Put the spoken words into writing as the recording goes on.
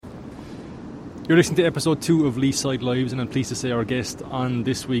You're listening to episode 2 of Leeside Lives, and I'm pleased to say our guest on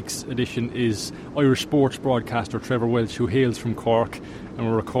this week's edition is Irish sports broadcaster Trevor Welch, who hails from Cork, and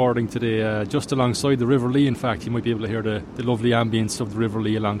we're recording today just alongside the River Lee. In fact, you might be able to hear the lovely ambience of the River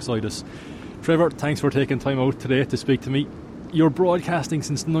Lee alongside us. Trevor, thanks for taking time out today to speak to me. You're broadcasting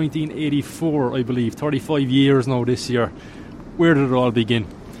since 1984, I believe, 35 years now this year. Where did it all begin?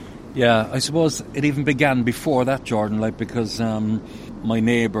 Yeah, I suppose it even began before that, Jordan, because my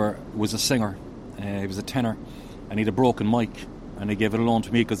neighbour was a singer. He was a tenor, and he had a broken mic, and he gave it a loan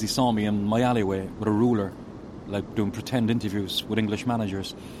to me because he saw me in my alleyway with a ruler, doing pretend interviews with English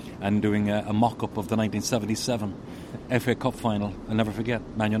managers and doing a mock-up of the 1977 FA Cup final. I'll never forget,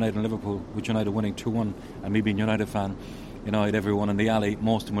 Man United and Liverpool, with United winning 2-1, and me being a United fan. You know, I had everyone in the alley,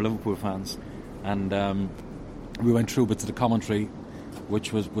 most of them were Liverpool fans, and we went through bits of the commentary,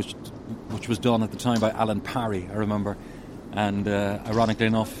 which was done at the time by Alan Parry, I remember, and ironically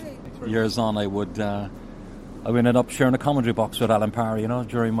enough, years on, I ended up sharing a commentary box with Alan Parry,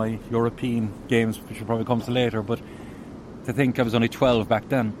 during my European games, which will probably come to later. But to think I was only 12 back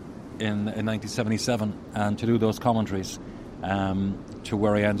then, in 1977, and to do those commentaries, to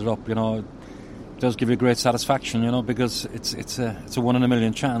where I ended up, it does give you great satisfaction, because it's a 1 in a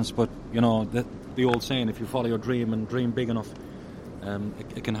million chance. But the old saying, if you follow your dream and dream big enough,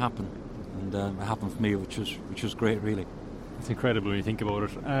 it can happen, and it happened for me, which was great, really. It's incredible when you think about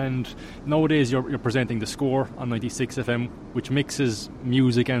it. And nowadays you're presenting The Score on 96 FM, which mixes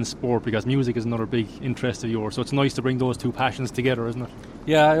music and sport, because music is another big interest of yours. So it's nice to bring those two passions together, isn't it?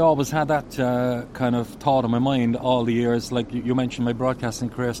 Yeah, I always had that kind of thought in my mind all the years. Like you mentioned, my broadcasting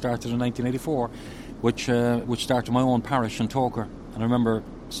career started in 1984, which started my own parish in Toker. And I remember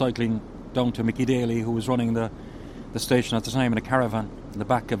cycling down to Mickey Daly, who was running the station at the time, in a caravan in the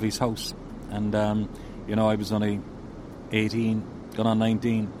back of his house. And, I was only 18, gone on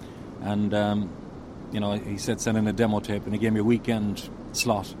 19, and he said send in a demo tape, and he gave me a weekend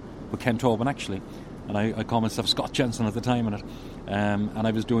slot with Ken Tobin, actually, and I called myself Scott Jensen at the time in it, and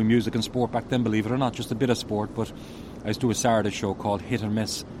I was doing music and sport back then, believe it or not, just a bit of sport, but I used to do a Saturday show called Hit and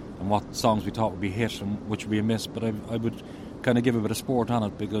Miss, and what songs we thought would be hit and which would be a miss, but I would kind of give a bit of sport on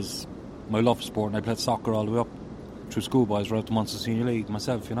it, because my love for sport, and I played soccer all the way up through schoolboys right up to Munster Senior League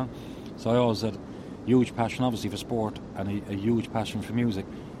myself, so I always had huge passion obviously for sport and a huge passion for music.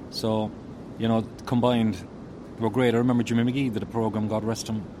 So, combined, they were great. I remember Jimmy McGee did a programme, God rest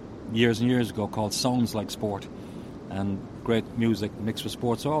him, years and years ago, called Sounds Like Sport, and great music mixed with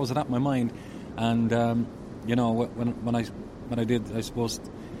sport. So I always had that in my mind. And when I did, I suppose,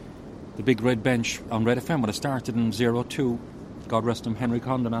 the big red bench on Red FM when I started in 02, God rest him, Henry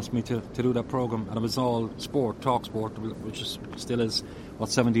Condon asked me to do that programme, and it was all sport, talk sport, which still is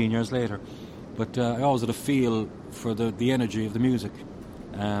 17 years later. But I always had a feel for the energy of the music.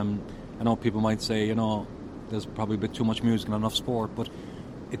 I know people might say, there's probably a bit too much music and enough sport, but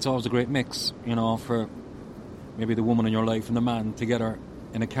it's always a great mix, for maybe the woman in your life and the man together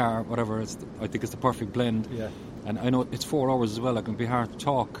in a car, whatever. I think it's the perfect blend. Yeah. And I know it's 4 hours as well. It can be hard to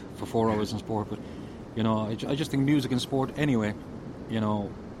talk for 4 hours in sport, but, I just think music and sport anyway,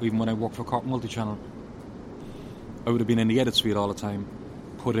 even when I worked for Cork Multi-Channel, I would have been in the edit suite all the time,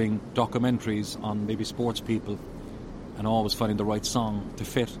 putting documentaries on maybe sports people and always finding the right song to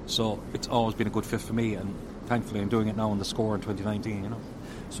fit. So it's always been a good fit for me, and thankfully I'm doing it now on The Score in 2019,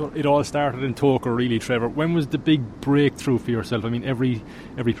 So it all started in Toker, really, Trevor. When was the big breakthrough for yourself? I mean, every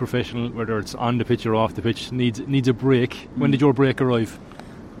professional, whether it's on the pitch or off the pitch, needs a break. When did your break arrive?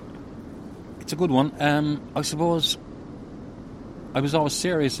 It's a good one. I suppose I was always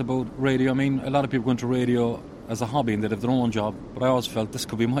serious about radio. I mean, a lot of people go into radio as a hobby and they'd have their own job, but I always felt this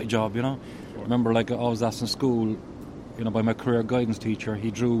could be my job, Sure. I remember, I always asked in school, by my career guidance teacher,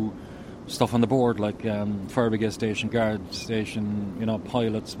 he drew stuff on the board, fire brigade station, guard station,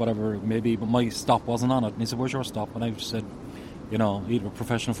 pilots, whatever it may be, but my stop wasn't on it, and he said, where's your stop? And I said, either a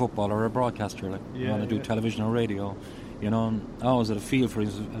professional footballer or a broadcaster, you want to do television or radio, and I always had a feel for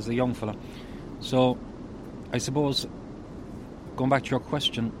it as a young fella. So I suppose, going back to your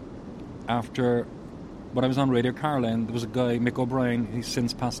question, after when I was on Radio Caroline, there was a guy, Mick O'Brien, he's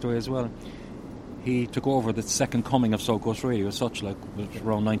since passed away as well. He took over the second coming of South Coast Radio as such, around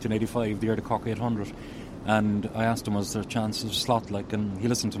 1985, the year of the Cork 800. And I asked him, was there a chance of a slot, and he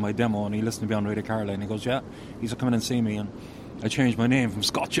listened to my demo, and he listened to me on Radio Caroline. He goes, yeah, he's come in and see me. And I changed my name from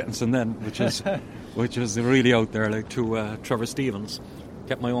Scott Jensen then, which is really out there, to Trevor Stevens.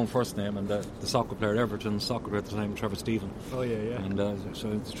 Kept my own first name, and the soccer player at Everton, soccer at the time, Trevor Stevens. Oh, yeah. And so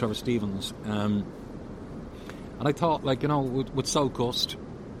it's Trevor Stevens. And I thought, with South Coast,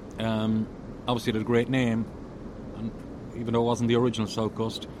 obviously it had a great name, and even though it wasn't the original South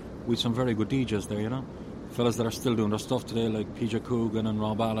Coast, with some very good DJs there, you know. Fellas that are still doing their stuff today, like PJ Coogan and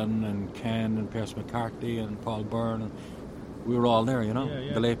Rob Allen and Ken and Pierce McCarthy and Paul Byrne. And we were all there, you know.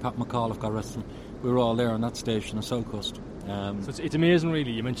 The late Pat McAuliffe, God rest him. We were all there on that station in South Coast. So it's amazing,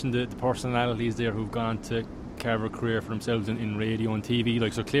 really. You mentioned the personalities there who've gone on to carve a career for themselves in radio and TV.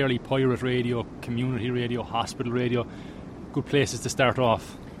 Like, so clearly pirate radio, community radio, hospital radio, good places to start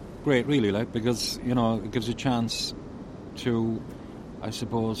off. Great, really, like, because, you know, it gives you a chance to, I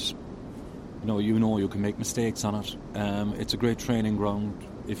suppose, you can make mistakes on it. It's a great training ground.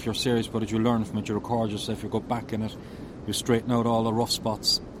 If you're serious about it, you learn from it, you record yourself, you go back in it, you straighten out all the rough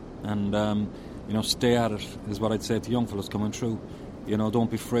spots, and stay at it is what I'd say to young fellas coming through. You know, don't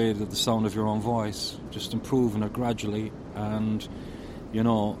be afraid of the sound of your own voice, just improving it gradually. And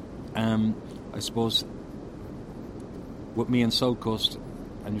I suppose with me in South Coast,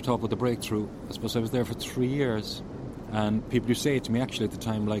 and you talk about the breakthrough, I suppose I was there for 3 years. And people used to say to me actually at the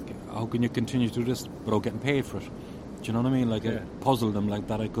time, like, how can you continue to do this without getting paid for it? Do you know what I mean? Like, it puzzled them, like,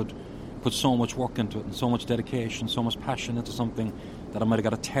 that I could put so much work into it and so much dedication, so much passion into something that I might have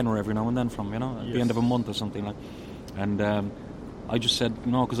got a tenner every now and then from, at the end of a month or something, like. And I just said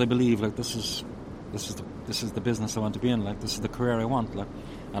no, because I believe, like, this is the business I want to be in, like, this is the career I want, like.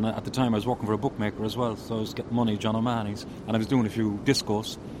 And at the time I was working for a bookmaker as well, so I was getting money, John O'Mahony's, and I was doing a few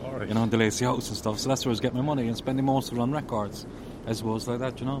discos, in the Lacey House and stuff, so that's where I was getting my money and spending most of it on records, I suppose, like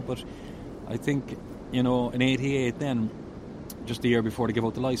that, But I think, in 88 then, just the year before they give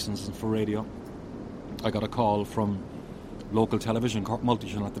out the licenses for radio, I got a call from local television, Cork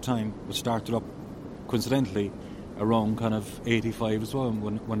Multichannel at the time, which started up coincidentally around kind of 85 as well,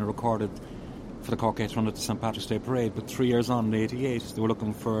 when I recorded for the Cork 800 to St Patrick's Day Parade. But 3 years on, in 88, they were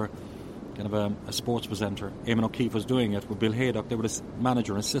looking for kind of a sports presenter. Eamon O'Keefe was doing it with Bill Haydock. They were the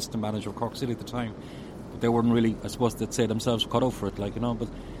manager and assistant manager of Cork City at the time. But they weren't really, I suppose they'd say themselves, cut out for it, like, but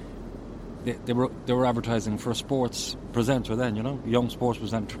they were advertising for a sports presenter then, a young sports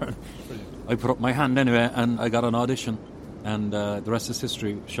presenter. I put up my hand anyway, and I got an audition. And the rest is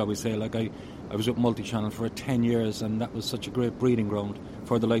history, shall we say. Like, I was with Multichannel for 10 years, and that was such a great breeding ground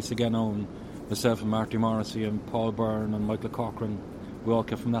for the likes again of myself and Marty Morrissey and Paul Byrne and Michael Cochran. We all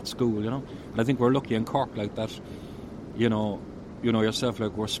came from that school, And I think we're lucky in Cork, like that, you know yourself,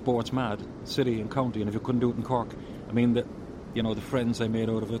 like, we're sports mad city and county, and if you couldn't do it in Cork, I mean, the friends I made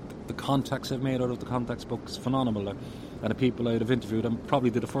out of it, the contacts I've made out of the contacts book is phenomenal, like. And the people I'd have interviewed, and probably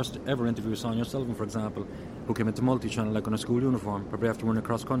did the first ever interview, Sonia Sullivan, for example, who came into Multichannel, like, on a school uniform, probably after winning a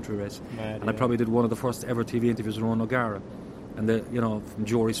cross-country race. And I probably did one of the first ever TV interviews with Rowan O'Gara, and from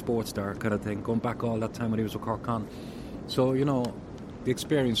Jory Sports Star kind of thing, going back all that time when he was with Cork Con. So, the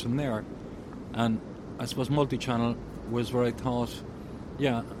experience from there. And I suppose Multichannel was where I thought,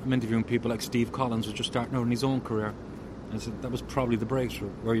 I'm interviewing people like Steve Collins, who's just starting out in his own career. And I said, that was probably the breakthrough,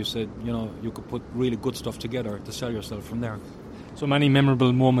 where you said, you could put really good stuff together to sell yourself from there. So many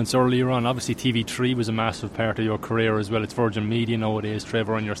memorable moments earlier on. Obviously TV3 was a massive part of your career as well. It's Virgin Media nowadays,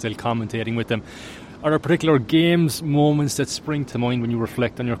 Trevor, and you're still commentating with them. Are there particular games, moments that spring to mind when you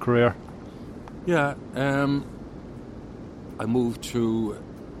reflect on your career? Yeah, I moved to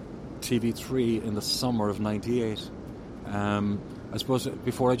TV3 in the summer of 98. I suppose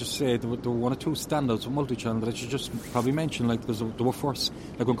before I just say, there were one or two standouts of Multichannel that I should just probably mention, like, because they were first,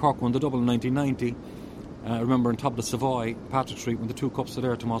 like when Cork won the double in 1990. I remember on top of the Savoy, Patrick Street, when the two cups were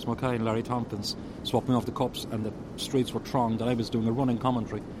there, Tomas Mackay and Larry Tompkins swapping off the cups, and the streets were thronged, and I was doing a running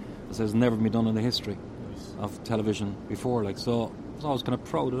commentary, as has never been done in the history of television before, like. So I was always kind of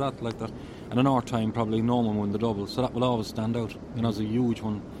proud of that, like that. And in our time, probably no one won the double, so that will always stand out. It's a huge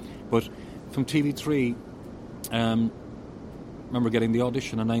one. But from TV3, remember getting the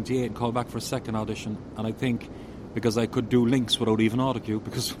audition in 98 and called back for a second audition, and I think because I could do links without even autocue,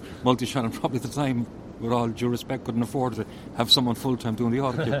 because Multichannel probably at the time, with all due respect, couldn't afford to have someone full-time doing the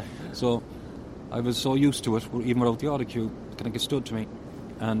autocue. So I was so used to it, even without the autocue, it kind of stood to me.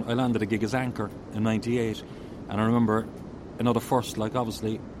 And I landed a gig as anchor in 98, and I remember another first, like,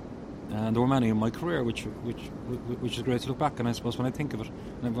 obviously, and there were many in my career which is great to look back on, I suppose, when I think of it.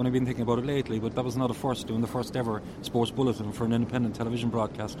 And I've only been thinking about it lately, but that was another first, doing the first ever sports bulletin for an independent television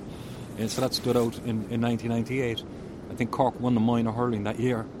broadcast. And so that stood out in 1998. I think Cork won the minor hurling that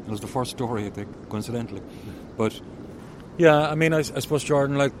year. It was the first story, I think, coincidentally. But yeah, I mean, I suppose,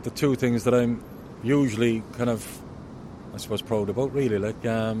 Jordan, like, the two things that I'm usually kind of, I suppose, proud about, really, like,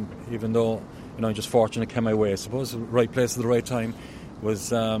 even though, I'm just fortunate it came my way, I suppose, the right place at the right time,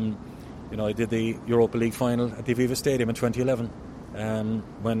 was I did the Europa League final at the Aviva Stadium in 2011,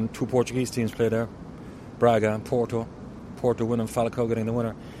 when two Portuguese teams played there, Braga and Porto winning, Falcao getting the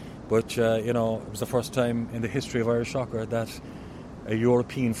winner. But, it was the first time in the history of Irish soccer that a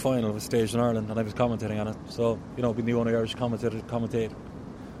European final was staged in Ireland, and I was commentating on it. So, being the only Irish commentator to commentate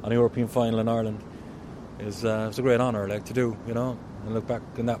on a European final in Ireland is it's a great honour, to do, and look back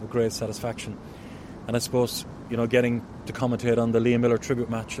on that with great satisfaction. And I suppose, getting to commentate on the Liam Miller tribute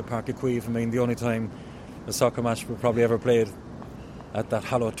match at Páirc Uí Chaoimh, the only time a soccer match we probably ever played at that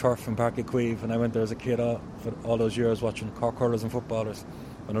hallowed turf in Páirc Uí Chaoimh, and I went there as a kid for all those years watching Cork hurlers and footballers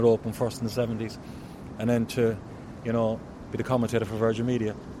when it opened first in the 70s, and then to, be the commentator for Virgin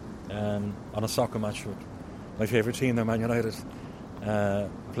Media on a soccer match with my favourite team, there, Man United,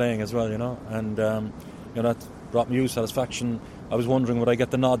 playing as well, and that brought me huge satisfaction. I was wondering would I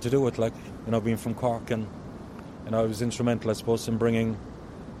get the nod to do it, being from Cork, and I was instrumental, I suppose, in bringing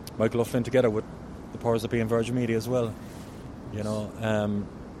Michael O'Flynn together with the powers that be in Virgin Media as well,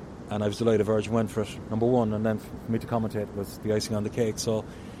 and I was delighted Virgin went for it, number one, and then for me to commentate was the icing on the cake. So,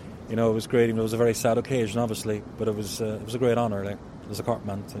 it was great. It was a very sad occasion, obviously, but it was a great honour, as a Cork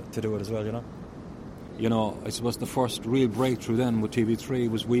man, to do it as well, I suppose the first real breakthrough then with TV3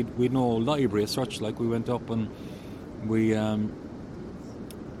 was we'd no library as such. We went up and we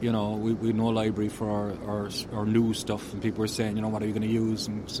we'd no library for our news stuff, and people were saying, what are you going to use,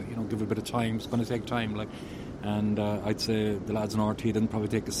 and give it a bit of time. It's going to take time, And I'd say the lads in RT didn't probably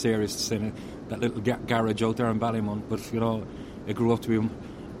take it serious, saying that little garage out there in Ballymun, but it grew up to be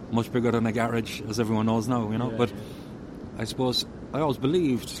much bigger than a garage, as everyone knows now, Yeah, but I suppose I always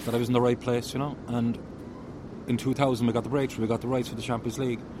believed that I was in the right place, and in 2000 we got the breakthrough, we got the rights for the Champions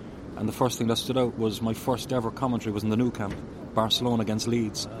League, and the first thing that stood out was my first ever commentary was in the Nou Camp, Barcelona against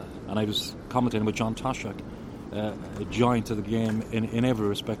Leeds, and I was commentating with John Toshak, a giant of the game in every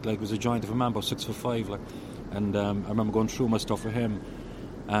respect. He was a giant of a man, about 6'5", and I remember going through my stuff with him,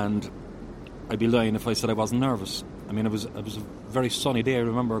 and I'd be lying if I said I wasn't nervous. It was a very sunny day. I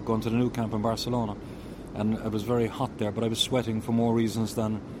remember going to the Nou Camp in Barcelona, and it was very hot there, but I was sweating for more reasons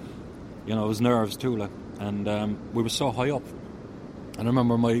than, it was nerves too, and we were so high up. And I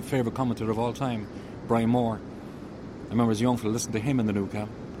remember my favourite commentator of all time, Brian Moore. I remember as a young fella listening to him in the Nou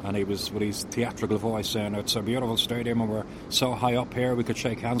Camp, and he was with his theatrical voice saying, it's a beautiful stadium and we're so high up here we could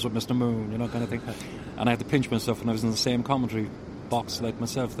shake hands with Mr. Moon, kind of thing. And I had to pinch myself, and I was in the same commentary box like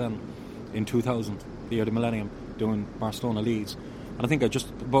myself then in 2000, the year of the millennium, doing Barcelona Leeds. And I think I just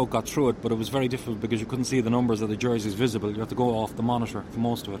about got through it, but it was very difficult because you couldn't see the numbers of the jerseys visible. You had to go off the monitor for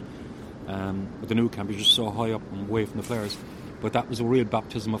most of it. With the Nou Camp, you're just so high up and away from the flares. But that was a real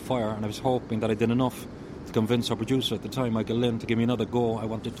baptism of fire, and I was hoping that I did enough to convince our producer at the time, Michael Lynn, to give me another go. I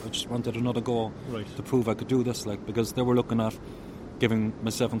just wanted another go to prove I could do this, because they were looking at giving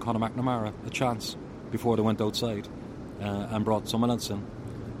myself and Conor McNamara a chance before they went outside and brought someone else in.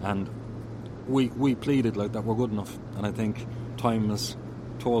 And we pleaded that we're good enough, and I think time has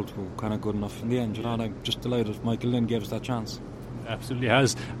told we're kind of good enough in the end, and I'm just delighted Michael Lynn gave us that chance. Absolutely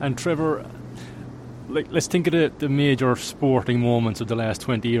has. And Trevor, let's think of the major sporting moments of the last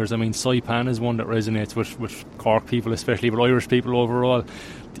 20 years. Saipan is one that resonates with Cork people, especially with Irish people overall.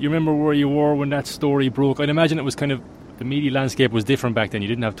 Do you remember where you were when that story broke? I'd imagine it was kind of, the media landscape was different back then. You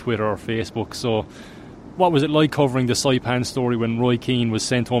didn't have Twitter or Facebook, so what was it like covering the Saipan story when Roy Keane was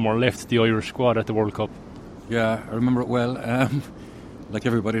sent home or left the Irish squad at the World Cup? Yeah, I remember it well, like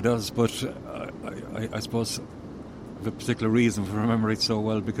everybody does, but I suppose I have a particular reason for remembering it so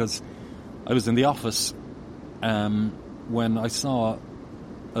well, because I was in the office when I saw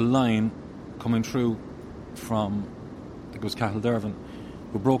a line coming through from, I think it was Cathal Dervin,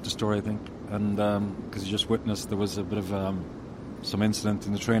 who broke the story, I think, and because he just witnessed there was a bit of some incident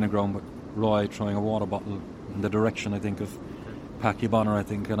in the training ground with Roy throwing a water bottle in the direction, I think, of Packy Bonner, I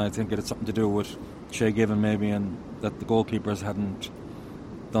think, and I think it had something to do with Shay Given maybe, and that the goalkeepers hadn't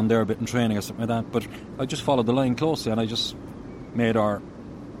done their bit in training or something like that. But I just followed the line closely, and I just made our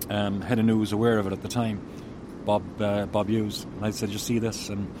head of news aware of it at the time, Bob Hughes, and I said, you see this?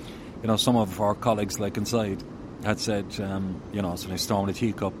 And some of our colleagues inside had said, so they stormed a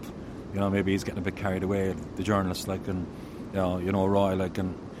teacup, maybe he's getting a bit carried away, the journalist, and Roy,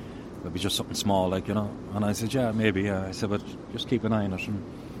 and maybe just something small, and I said, yeah, maybe, yeah. I said, but just keep an eye on it. And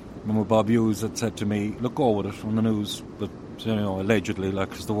I remember Bob Hughes had said to me, look, go with it on the news, but allegedly,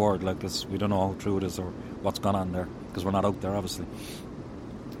 is the word, because we don't know how true it is or what's gone on there, because we're not out there, obviously.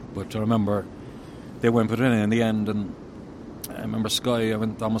 But I remember they went put it in the end, and I remember Sky, I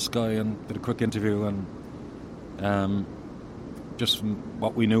went on with Sky and did a quick interview, and just from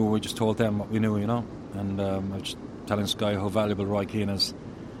what we knew, we just told them what we knew, and I was just telling Sky how valuable Roy Keane is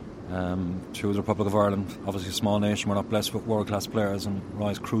to the Republic of Ireland. Obviously a small nation, we're not blessed with world-class players, and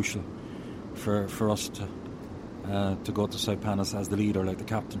Roy's crucial for us to go to Saipan as the leader, the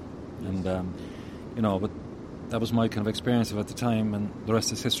captain. And but that was my kind of experience of it at the time, and the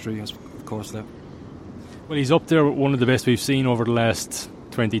rest is history, of course. There. Well, he's up there with one of the best we've seen over the last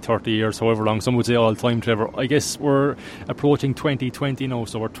 20, 30 years, however long. Some would say all time, Trevor. I guess we're approaching 2020 now,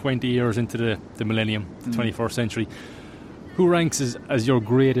 so we're 20 years into the millennium, the 21st century. Who ranks as your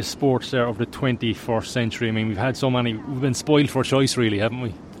greatest sports star of the 21st century? I mean, we've had so many. We've been spoiled for choice, really, haven't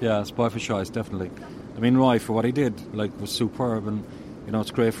we? Yeah, spoiled for choice, definitely. I mean, Roy, for what he did, was superb, and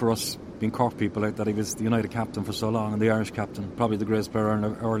it's great for us being Cork people that he was the United captain for so long, and the Irish captain, probably the greatest player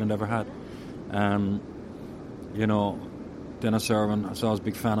Ireland ever had. Dennis Irwin, I was always a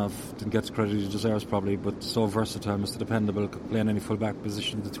big fan of. Didn't get the credit he deserves probably, but so versatile, Mr. Dependable, could play in any full-back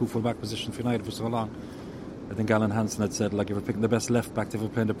position, the two full-back positions for United for so long. I think Alan Hansen had said, if you're picking the best left-back to ever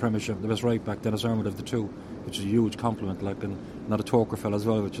play in the Premiership, the best right-back, Dennis Irwin would have the two, which is a huge compliment, and not a talker fella as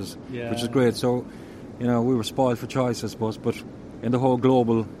well, which is great. So, we were spoiled for choice, I suppose, but in the whole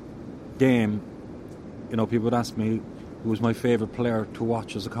global game, people would ask me who was my favourite player to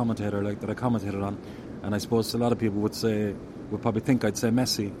watch as a commentator, that I commentated on, and I suppose a lot of people would probably think I'd say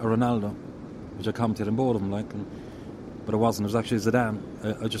Messi or Ronaldo, which I commentated on both of them, but it wasn't. It was actually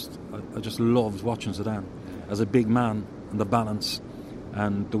Zidane. I just loved watching Zidane as a big man, and the balance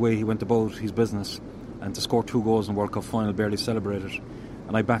and the way he went about his business, and to score 2 goals in the World Cup final, barely celebrated.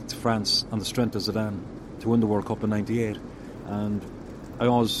 And I backed France on the strength of Zidane to win the World Cup in '98, and I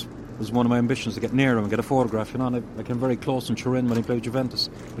always was one of my ambitions to get near him and get a photograph. And I came very close in Turin when he played Juventus,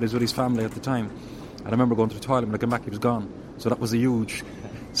 but he was with his family at the time. And I remember going to the toilet, when I came back, he was gone. So that was a huge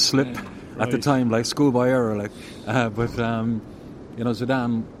slip at the time, schoolboy error. Zidane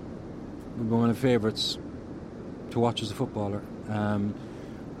was one of my favourites to watch as a footballer.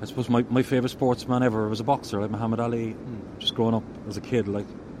 I suppose my favourite sportsman ever was a boxer, Muhammad Ali. Just growing up as a kid,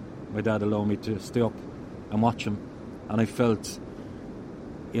 my dad allowed me to stay up and watch him, and I felt,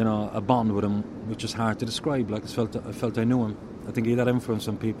 a bond with him, which is hard to describe. I felt I knew him. I think he had that influence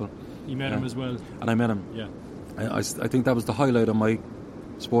on people. You met him as well, and I met him. Yeah, I think that was the highlight of my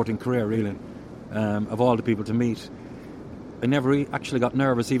sporting career, really. Of all the people to meet, I never actually got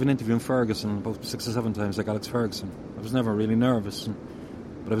nervous, even interviewing Ferguson about 6 or 7 times, like Alex Ferguson. I was never really nervous,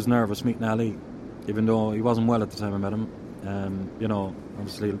 but I was nervous meeting Ali, even though he wasn't well at the time I met him.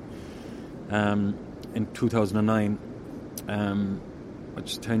 Obviously, in 2009,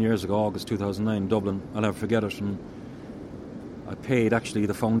 which is 10 years ago, August 2009, Dublin, I'll never forget it. And I paid actually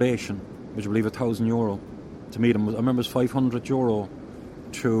the foundation, which I believe €1,000 to meet him. I remember it was €500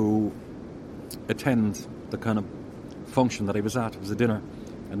 to attend the kind of function that he was at. It was a dinner,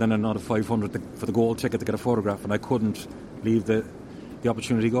 and then another 500 for the gold ticket to get a photograph, and I couldn't leave the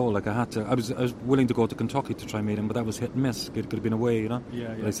opportunity go. I had to. I was willing to go to Kentucky to try and meet him, but that was hit and miss. It could have been away,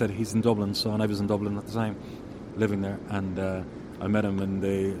 Yeah. But I said he's in Dublin, and I was in Dublin at the time, living there, and I met him in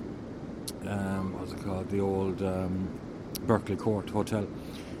the what was it called, the old Berkeley Court Hotel,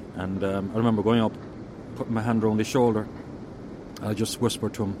 and I remember going up, putting my hand around his shoulder, and I just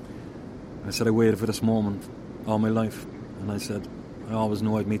whispered to him. I said, I waited for this moment all my life, and I said, I always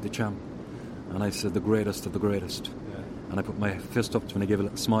knew I'd meet the champ, and I said, the greatest of the greatest. And I put my fist up to him, and he gave a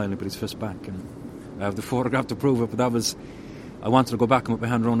little smile, and he put his fist back, and I have the photograph to prove it. But that was, I wanted to go back and put my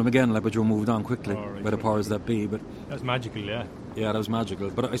hand around him again, but Joe moved on quickly by the powers that be. But that's magical, yeah. Yeah, that was magical.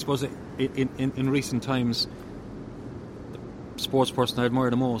 But I suppose in recent times, the sports person I admire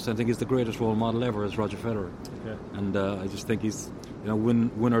the most, I think he's the greatest role model ever, is Roger Federer. Yeah. And I just think he's,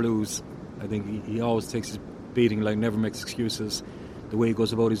 win or lose, I think he always takes his beating, never makes excuses. The way he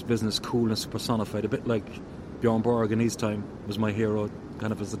goes about his business, coolness personified, a bit like Bjorn Borg in his time was my hero,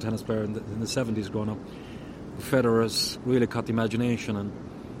 kind of as a tennis player in the 70s growing up. Federer's really caught the imagination, and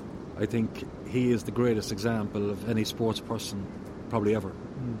I think he is the greatest example of any sports person probably ever.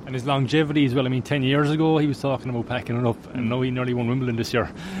 And his longevity as well. 10 years ago he was talking about packing it up, and now he nearly won Wimbledon this year.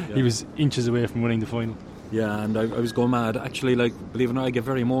 Yeah. He was inches away from winning the final. Yeah, and I was going mad. Actually, believe it or not, I get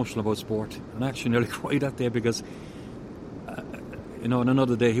very emotional about sport, and I actually nearly cried that day because, in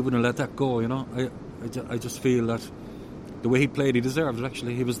another day he wouldn't let that go. I just feel that the way he played, he deserved it.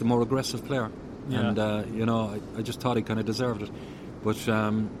 Actually, he was the more aggressive player, and I just thought he kind of deserved it. But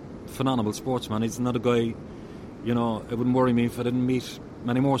phenomenal sportsman. He's another guy. It wouldn't worry me if I didn't meet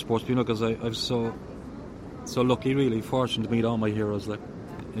many more sports people, because I was so lucky, really fortunate to meet all my heroes,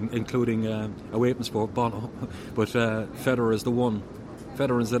 including a weighting sport, Bono. But Federer is the one.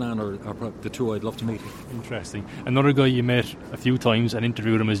 Federer and Zidane are the two I'd love to meet. Interesting. Another guy you met a few times and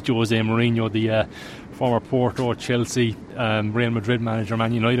interviewed him is Jose Mourinho, the former Porto, Chelsea, Real Madrid manager,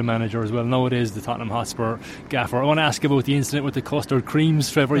 Man United manager as well. Nowadays the Tottenham Hotspur gaffer. I want to ask about the incident with the custard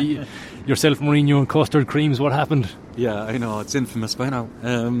creams, Trevor. Yourself, Mourinho, and custard creams. What happened? Yeah, I know, it's infamous by now.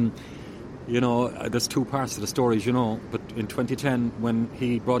 there's two parts to the stories, but in 2010, when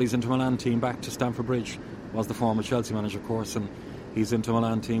he brought his Inter Milan team back to Stamford Bridge, was the former Chelsea manager, of course, and his Inter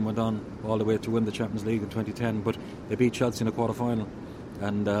Milan team went on all the way to win the Champions League in 2010, but they beat Chelsea in the quarter-final.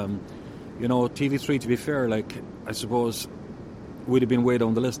 And, TV3, to be fair, I suppose we'd have been way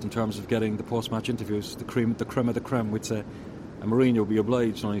down the list in terms of getting the post-match interviews, the creme of the creme, we'd say. And Mourinho would be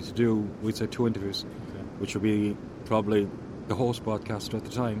obliged only to do, we'd say, 2 interviews, which would be probably the host broadcaster at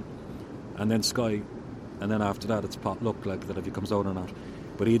the time, and then Sky, and then after that it's pot luck, that if he comes out or not.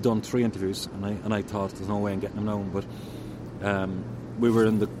 But he had done 3 interviews, and I thought there's no way in getting him known. But we were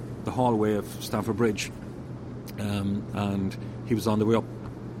in the hallway of Stamford Bridge, and he was on the way up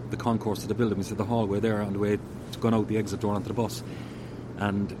the concourse of the building. We said the hallway there, on the way to going out the exit door onto the bus,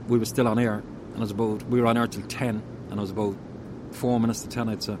 and we were still on air. And we were on air till 10, and it was about 4 minutes to 10,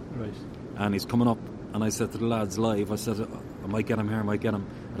 I'd say. Right. And he's coming up, and I said to the lads live, I said, I might get him here, I might get him.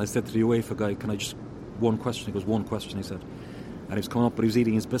 And I said to the UEFA guy, can I just, one question? He goes, one question, he said. And he was coming up, but he was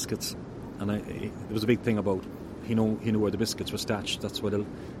eating his biscuits. And there was a big thing about, he knew where the biscuits were stashed. That's why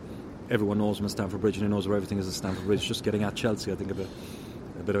everyone knows him at Stamford Bridge, and he knows where everything is at Stamford Bridge. Just getting at Chelsea, I think, a bit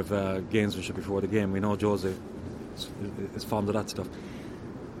of gamesmanship before the game. We know Jose is fond of that stuff.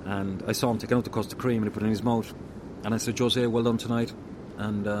 And I saw him taking out the custard cream, and he put it in his mouth. And I said, Jose, well done tonight.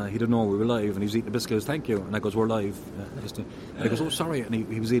 And he didn't know we were live, and he was eating the biscuit. He goes, thank you. And I goes, we're live. And he goes, oh, sorry. And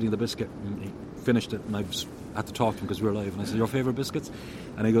he was eating the biscuit, and he finished it, and I had to talk to him because we were live. And I said, your favourite biscuits?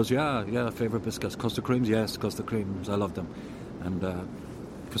 And he goes, yeah, favourite biscuits. Custard creams? Yes, custard creams. I love them. And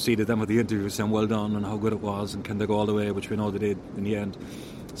proceeded then with the interview, saying well done and how good it was, and can they go all the way, which we know they did in the end.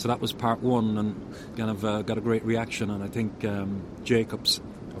 So that was part one, and kind of got a great reaction. And I think Jacobs,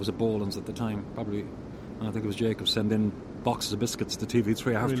 I was at Boland's at the time, probably, and I think it was Jacobs, sent in boxes of biscuits to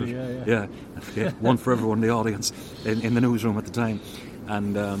TV3 after. Really? Yeah, one for everyone in the audience in the newsroom at the time.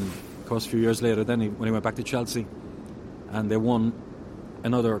 And of course a few years later then when he went back to Chelsea, and they won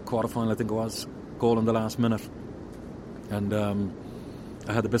another quarter-final, I think it was, goal in the last minute, and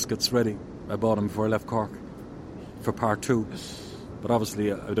I had the biscuits ready. I bought them before I left Cork for part 2, but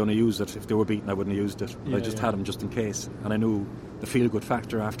obviously I'd only use it if they were beaten. I wouldn't have used it, but I just had them just in case, and I knew the feel-good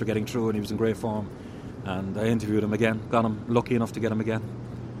factor after getting through, and he was in great form. And I interviewed him again, got him, lucky enough to get him again.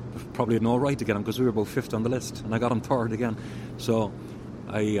 Probably had no right to get him because we were about 5th on the list, and I got him 3rd again. So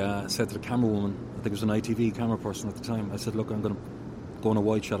I said to the camera woman, I think it was an ITV camera person at the time, I said, look, I'm going to go on a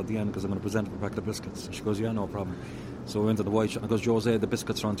wide shot at the end because I'm going to present a pack of biscuits. And she goes, yeah, no problem. So we went to the wide shot, and I goes, Jose, the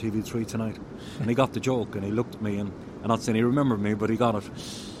biscuits are on TV3 tonight. And he got the joke, and he looked at me, and I'm not saying he remembered me, but he got it.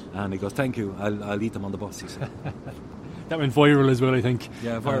 And he goes, thank you, I'll eat them on the bus, he said. That went viral as well, I think.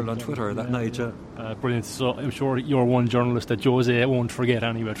 Yeah, viral on Twitter that night, yeah. Brilliant. So I'm sure you're one journalist that Jose won't forget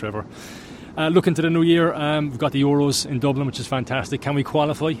anyway, Trevor. Looking to the new year, we've got the Euros in Dublin, which is fantastic. Can we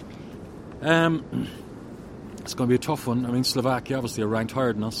qualify? It's going to be a tough one. I mean, Slovakia obviously are ranked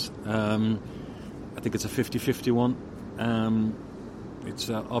higher than us. I think it's a 50-50 one. It's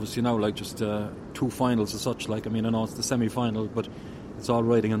obviously now just 2 finals as such. I know it's the semi-final, but it's all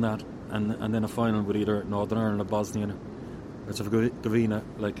riding on that. And then a final with either Northern Ireland or Bosnia and Herzegovina.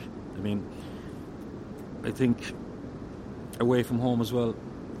 I think away from home as well,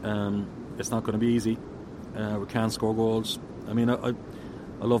 it's not going to be easy. We can't score goals. I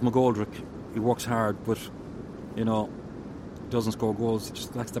love McGoldrick. He works hard, but doesn't score goals. He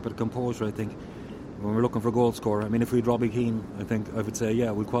just lacks that bit of composure, I think. When we're looking for a goal scorer, if we draw Big Keane, I think I would say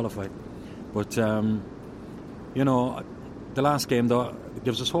we'll qualify. But the last game though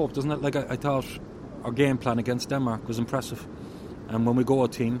gives us hope, doesn't it? I thought our game plan against Denmark was impressive, and when we go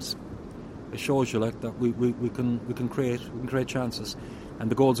at teams, it shows you that we can create chances, and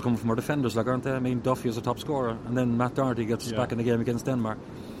the goals are coming from our defenders, aren't they? Duffy is a top scorer, and then Matt Doherty gets us back in the game against Denmark.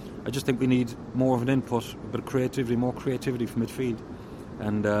 I just think we need more of an input, a bit of creativity, more creativity from midfield,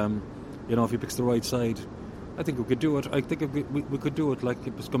 and if he picks the right side, I think we could do it. I think we could do it. It's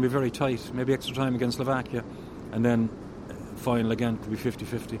going to be very tight, maybe extra time against Slovakia, and then final again could be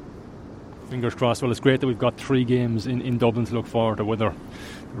 50-50. Fingers crossed. Well, it's great that we've got 3 games in Dublin to look forward to, whether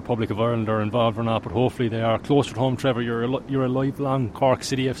the Republic of Ireland are involved or not, but hopefully they are. Closer to home, Trevor, you're a lifelong Cork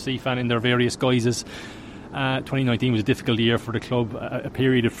City FC fan in their various guises. 2019 was a difficult year for the club, a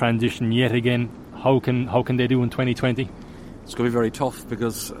period of transition yet again. How can they do in 2020? It's going to be very tough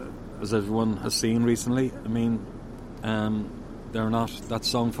because, as everyone has seen recently, they're not that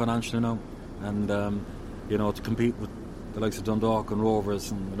sound financially now, and to compete with the likes of Dundalk and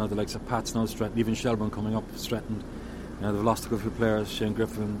Rovers and the likes of Pats now strengthened, even Shelbourne coming up strengthened. They've lost a good few players. Shane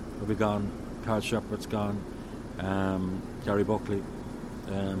Griffin will be gone, Carl Shepherd's gone, Gary Buckley.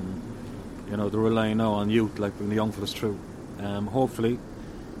 They're relying now on youth, bringing the young fellas through. Hopefully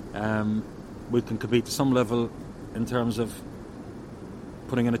we can compete to some level in terms of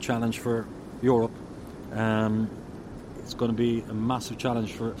putting in a challenge for Europe. It's going to be a massive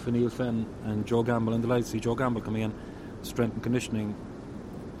challenge for Neil Fenn and Joe Gamble, and delighted to see Joe Gamble coming in, strength and conditioning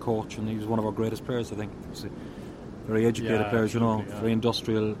coach, and he was one of our greatest players, I think. He was a very educated player, very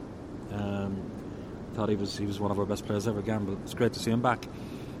industrial. Thought he was one of our best players ever, Gamble. It's great to see him back.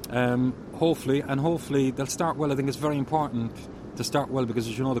 Hopefully they'll start well. I think it's very important to start well, because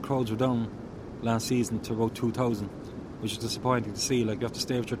as you know, the crowds were down last season to about 2,000, which is disappointing to see. Like, you have to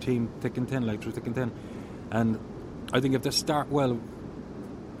stay with your team thick and thin, through thick and thin. And I think if they start well,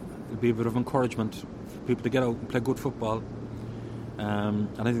 it'll be a bit of encouragement for people to get out and play good football. And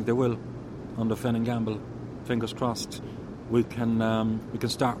I think they will, under Fenn and Gamble. Fingers crossed. We can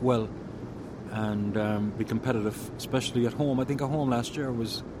start well and be competitive, especially at home. I think at home last year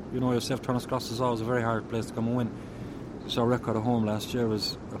was, yourself, Turner's Cross is always a very hard place to come and win. So our record at home last year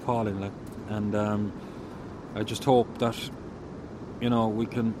was appalling, and I just hope that we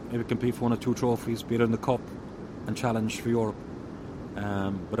can maybe compete for one or two trophies, be it in the cup and challenge for Europe.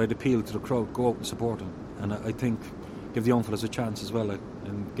 But I'd appeal to the crowd, go out and support them, and I think give the young fellas a chance as well,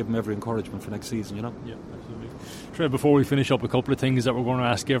 and give them every encouragement for next season. Yeah, absolutely. Trevor, before we finish up, a couple of things that we're going to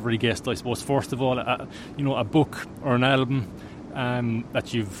ask every guest, I suppose. First of all, a book or an album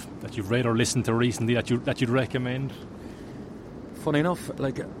that you've read or listened to recently that you'd recommend. Funny enough,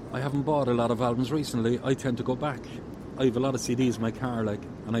 I haven't bought a lot of albums recently. I tend to go back. I have a lot of CDs in my car, and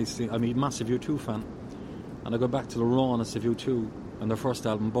I'm a massive U2 fan, and I go back to the rawness of U2 and their first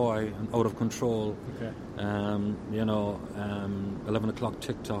album, Boy, and Out of Control. Okay. 11 O'Clock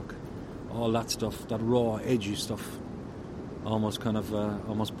TikTok, all that stuff, that raw, edgy stuff, almost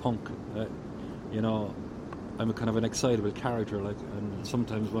punk. I'm a kind of an excitable character, and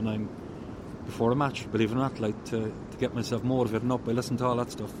sometimes when I'm before a match, believe it or not, to get myself motivated and up, I listen to all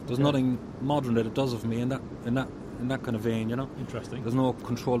that stuff. There's nothing modern that it does of me in that kind of vein, Interesting. There's no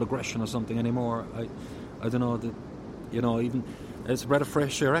controlled aggression or something anymore. I don't know that, even it's a breath of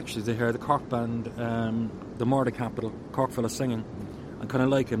fresh air actually to hear the Cork band, the Murder Capital, Cork fellas singing. I kind of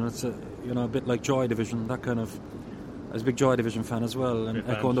like it, and it's a bit like Joy Division, that kind of. I was a big Joy Division fan as well, and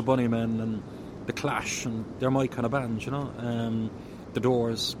Echo and the Bunnymen and the Clash, and they're my kind of bands, the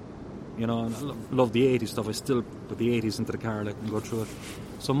Doors. And I love the 80s stuff. I still put the 80s into the car and go through it.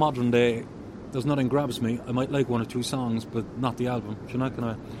 So modern day, there's nothing grabs me. I might like one or two songs, but not the album.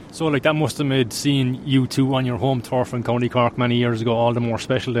 So that must have made seeing U2 on your home turf in County Cork many years ago all the more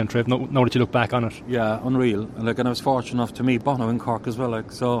special then, Trev, now that you look back on it. Yeah, unreal. And I was fortunate enough to meet Bono in Cork as well.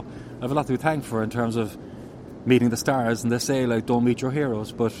 So I have a lot to be thankful for in terms of meeting the stars. And they say don't meet your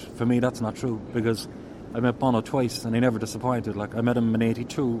heroes, but for me that's not true, because I met Bono twice and he never disappointed. I met him in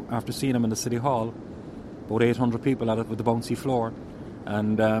 82 after seeing him in the City Hall, about 800 people at it with the bouncy floor,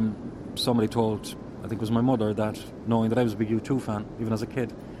 and somebody told, I think it was my mother, that knowing that I was a big U2 fan even as a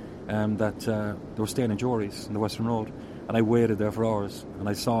kid, that they were staying in Jory's in the Western Road, and I waited there for hours, and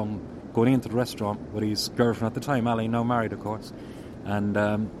I saw him going into the restaurant with his girlfriend at the time, Ali, now married of course, and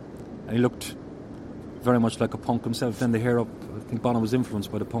he looked very much like a punk himself. Then the hair up, I think Bono was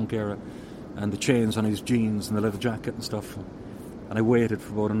influenced by the punk era, and the chains on his jeans and the leather jacket and stuff. And I waited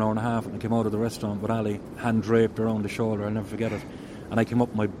for about an hour and a half, and I came out of the restaurant with Ali, hand draped around the shoulder, I'll never forget it. And I came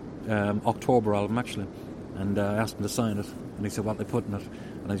up with my October album actually, and I asked him to sign it, and he said, what they put in it?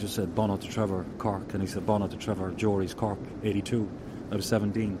 And I just said, Bono to Trevor, Cork, and he said, Bono to Trevor, Jory's, Cork, 82. I was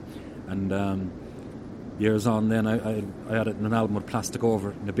 17, and years on then I had it in an album with plastic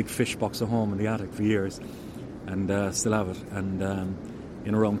over it, in a big fish box at home in the attic for years, and still have it. And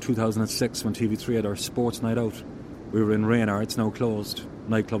in around 2006, when TV3 had our sports night out, we were in Raynor, it's now closed,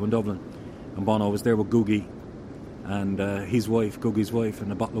 nightclub in Dublin, and Bono was there with Googie and his wife, Googie's wife,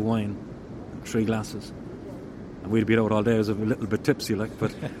 and a bottle of wine, 3 glasses, and we'd been out all day. I was a little bit tipsy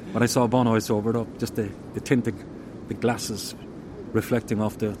but when I saw Bono I sobered up, just the tint of the glasses reflecting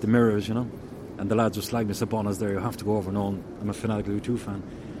off the mirrors, and the lads were slagging me, said, Bono's there, you have to go over. No, I'm a fanatical U2 fan.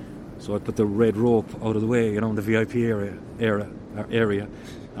 So I put the red rope out of the way, in the VIP area,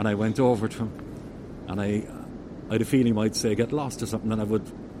 and I went over to him, and I had a feeling he might say, get lost or something, and I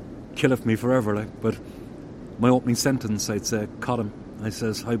would kill it for me forever, but my opening sentence, I'd say, caught him. I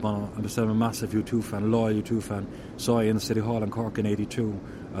says, hi Bono, I'm a massive U2 fan, loyal U2 fan, saw you in the City Hall in Cork in 82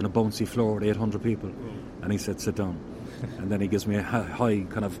 on a bouncy floor with 800 people, and he said, sit down. And then he gives me a high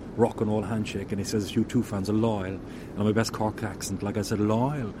kind of rock and roll handshake, and he says, U2 fans are loyal, and my best Cork accent, I said,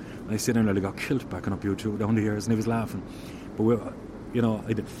 loyal, and I said, I nearly got killed backing up U2 down the years, and he was laughing. But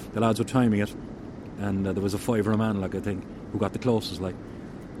the lads were timing it, and there was a fiver a man, I think, who got the closest,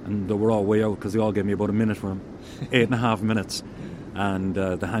 and they were all way out, because they all gave me about a minute with him, 8.5 minutes, and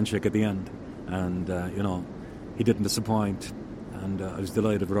the handshake at the end. And, he didn't disappoint. And I was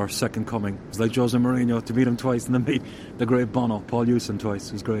delighted with our second coming. It was like Jose Mourinho to meet him twice and then meet the great Bono, Paul Hewson, twice.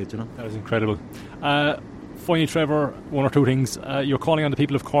 It was great, That was incredible. Finally, Trevor, one or two things. You're calling on the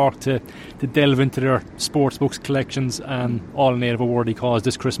people of Cork to delve into their sports books collections, all in aid of a worthy cause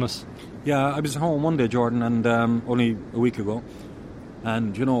this Christmas. Yeah, I was home one day, Jordan, and only a week ago.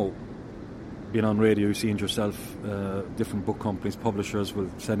 And, being on radio, you've seen yourself, different book companies, publishers will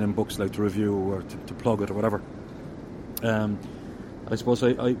send in books like to review or to plug it or whatever. I suppose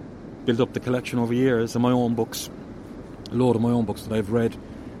I built up the collection over years of my own books, a load of my own books that I've read,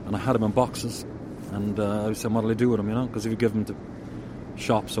 and I had them in boxes. And I was saying, what will I do with them, because if you give them to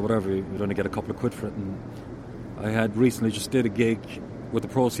shops or whatever, you'd only get a couple of quid for it. And I had recently just did a gig with the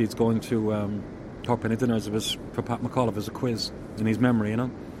proceeds going to Cork Penny Dinners. It was for Pat McAuliffe as a quiz in his memory,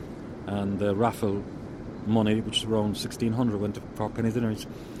 and the raffle money, which is around 1,600, went to Cork Penny Dinners.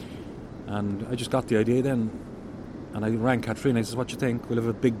 And I just got the idea then, and I rang Katrina. I said, what do you think? We'll have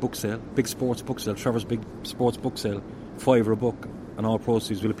a big book sale, big sports book sale, Trevor's big sports book sale, £5 a book, and all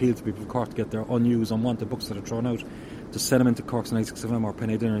proceeds will appeal to people of Cork to get their unused, unwanted books that are thrown out, to send them into Cork's 96 FM or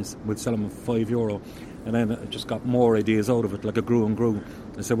Penny Dinners. We'd sell them at €5. And then I just got more ideas out of it, like it grew and grew.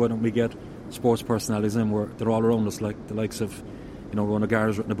 I said, why don't we get sports personalities in where they're all around us, like the likes of, Ronan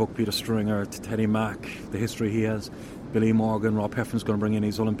O'Gara's written a book, Peter Stringer, to Teddy Mack, the history he has, Billy Morgan, Rob Heffern's going to bring in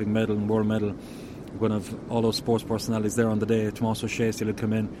his Olympic medal and world medal. We're going to have all those sports personalities there on the day. Tomás O'Shea still will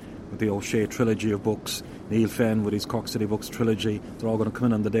come in with the O'Shea trilogy of books, Neil Fenn with his Cork City Books trilogy. They're all going to come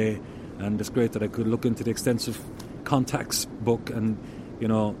in on the day, and it's great that I could look into the extensive contacts book, and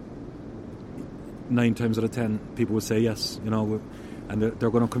 9 times out of 10 people would say yes, and they're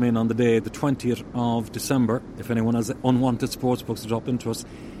going to come in on the day, the 20th of December. If anyone has unwanted sports books to drop into us,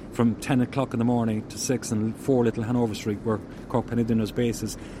 from 10 o'clock in the morning to 6 and 4 Little Hanover Street, where Cork Penny Dinners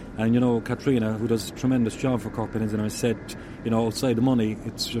bases. And Katrina, who does a tremendous job for Cork Penny Dinners, said, outside the money,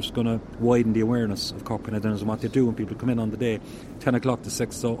 it's just going to widen the awareness of Cork Penny Dinners and what they do when people come in on the day, 10 o'clock to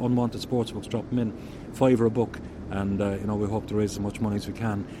 6. So unwanted sports books, drop them in, £5 a book, and we hope to raise as much money as we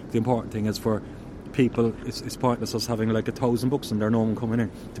can. The important thing is for people, it's pointless us having like 1,000 books and there's no one coming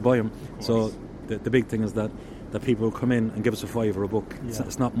in to buy them. So the big thing is that people will come in and give us a £5 a book. Yeah.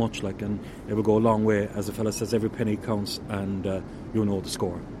 It's not much, and it will go a long way. As a fella says, every penny counts, and you'll know the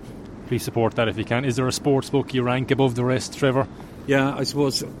score. Please support that if you can. Is there a sports book you rank above the rest, Trevor? Yeah, I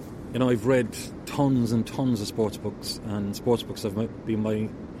suppose, I've read tons and tons of sports books, and sports books have been my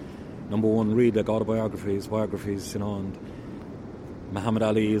number one read, like autobiographies, biographies, and Muhammad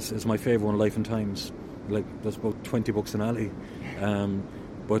Ali is my favourite one, Life and Times. Like, there's about 20 books in Ali.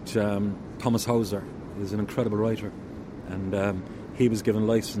 But Thomas Hauser is an incredible writer, and he was given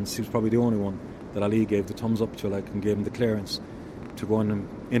license. He was probably the only one that Ali gave the thumbs up to, and gave him the clearance to go on and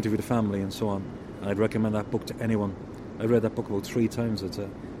interview the family and so on. And I'd recommend that book to anyone. I read that book about 3 times. It's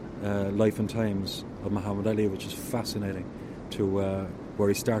Life and Times of Muhammad Ali, which is fascinating, to where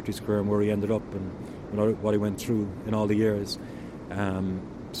he started his career and where he ended up, and what he went through in all the years.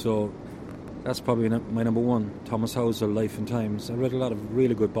 So that's probably my number one, Thomas Hauser, Life and Times. I read a lot of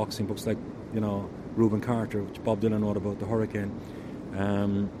really good boxing books, like Reuben Carter, which Bob Dylan wrote about, the Hurricane.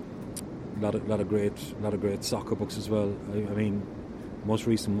 A lot of great soccer books as well. I mean, most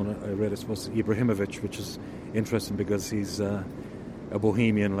recent one I read, I suppose, Ibrahimovic, which is interesting because he's a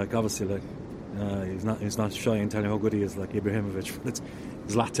bohemian. Obviously, he's not shy in telling how good he is, like Ibrahimovic. But it's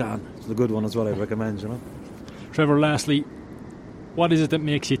Zlatan. It's a good one as well. I'd recommend. Trevor, lastly, what is it that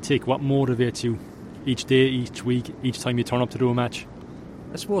makes you tick? What motivates you each day, each week, each time you turn up to do a match?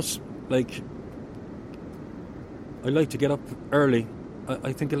 I suppose, I like to get up early.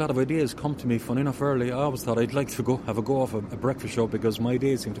 I think a lot of ideas come to me, funny enough, early. I always thought I'd like to have a go off a breakfast show, because my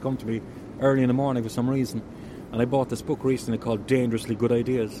ideas seem to come to me early in the morning for some reason. And I bought this book recently called Dangerously Good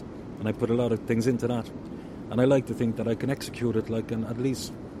Ideas, and I put a lot of things into that. And I like to think that I can execute it, and at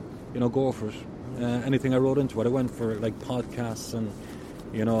least, go for it. Anything I wrote into it, I went for podcasts and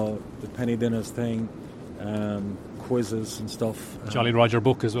the Penny Dinners thing, quizzes and stuff. Jolly Roger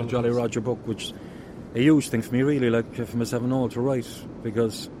book as well. Jolly Roger book, which a huge thing for me, really, for myself and all to write,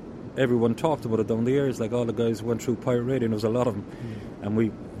 because everyone talked about it down the years. All the guys went through pirate radio, and there was a lot of them, and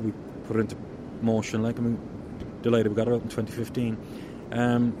we put it into motion. Delighted we got it out in 2015.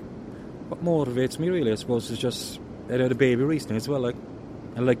 What motivates me, really, I suppose, is just I had a baby recently as well. I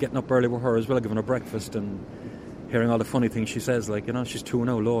like getting up early with her as well, giving her breakfast and hearing all the funny things she says. She's 2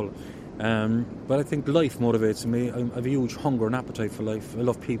 now, lol. But I think life motivates me. I have a huge hunger and appetite for life. I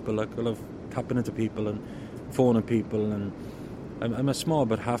love people. I love tapping into people and phoning people and I'm a small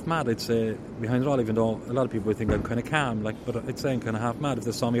bit half mad, I'd say, behind it all, even though a lot of people would think I'm kind of calm, like, but I'd say I'm kind of half mad if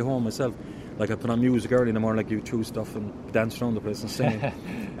they saw me home myself. Like, I put on music early in the morning, like U2 stuff, and dance around the place and sing.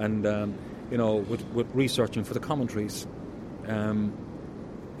 And, with researching for the commentaries, I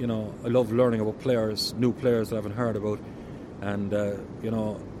love learning about players, new players that I haven't heard about. And,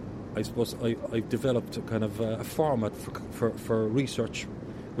 I suppose I've developed a kind of a format for research,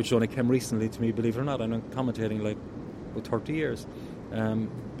 which only came recently to me, believe it or not. I'm commentating like about 30 years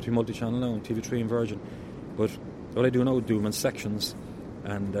between multi-channel now and TV3 and Virgin. But what I do now, do them in sections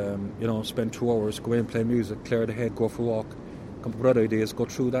and, spend 2 hours, go in, play music, clear the head, go for a walk, come up with other ideas, go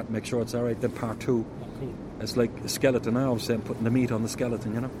through that, make sure it's all right. Then part 2, cool. It's like a skeleton. I always say I'm putting the meat on the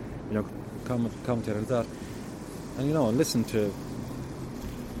skeleton, commentating like that. And, listen to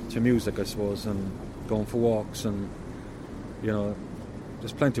music, I suppose, and going for walks, and,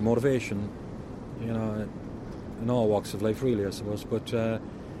 there's plenty of motivation, in all walks of life, really, I suppose. But,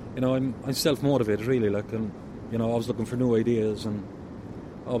 I'm self-motivated, really, like, and, I was looking for new ideas and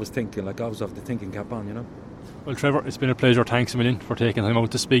always thinking, like, I always have the thinking cap on, Well, Trevor, it's been a pleasure. Thanks a million for taking time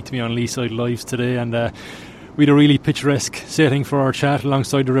out to speak to me on Leeside Lives today, and we had a really picturesque setting for our chat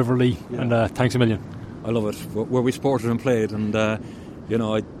alongside the River Lee, and thanks a million. I love it, where we sported and played, and,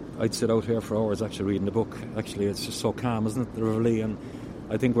 I'd sit out here for hours actually reading the book. Actually, it's just so calm, isn't it, the River Lee? And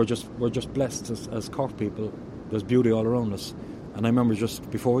I think we're just blessed as Cork people. There's beauty all around us. And I remember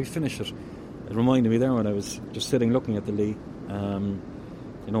just before we finished it reminded me there when I was just sitting looking at the Lee,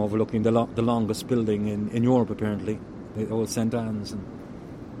 overlooking the longest building in Europe, apparently, the old St. Anne's,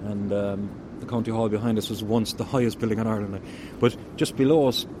 and the County Hall behind us was once the highest building in Ireland. But just below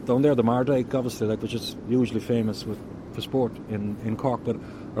us, down there, the Mardyke, obviously, which is hugely famous for sport in Cork. But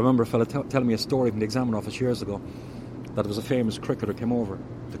I remember a fella telling me a story from the Examiner office years ago that there was a famous cricketer came over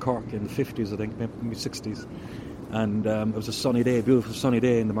to Cork in the 50s, I think, maybe 60s, and it was a sunny day, beautiful sunny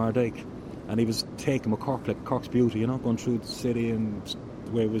day in the Mardyke, and he was taking with Cork, like Cork's beauty, going through the city, and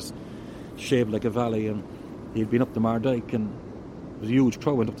the way it was shaped like a valley, and he'd been up the Mardyke, and there was a huge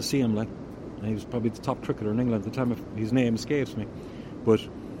crowd went up to see him, like, and he was probably the top cricketer in England at the time. His name escapes me, but it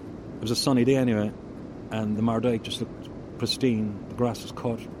was a sunny day anyway, and the Mardyke just looked pristine, the grass was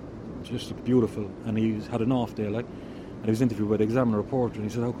cut, it just looked beautiful, and he had an off day, like, and he was interviewed by the Examiner reporter, and he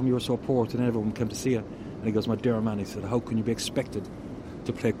said, "How come you were so poor today? Everyone came to see you." And he goes, "My dear man," he said, "how can you be expected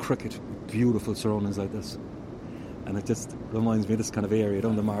to play cricket with beautiful surroundings like this?" And it just reminds me of this kind of area,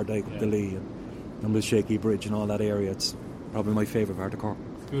 down the Mardyke, the Lee, and the Shaky Bridge and all that area. It's probably my favourite part of Cork.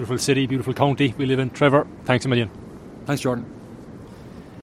 Beautiful city, beautiful county we live in. Trevor, thanks a million. Thanks, Jordan.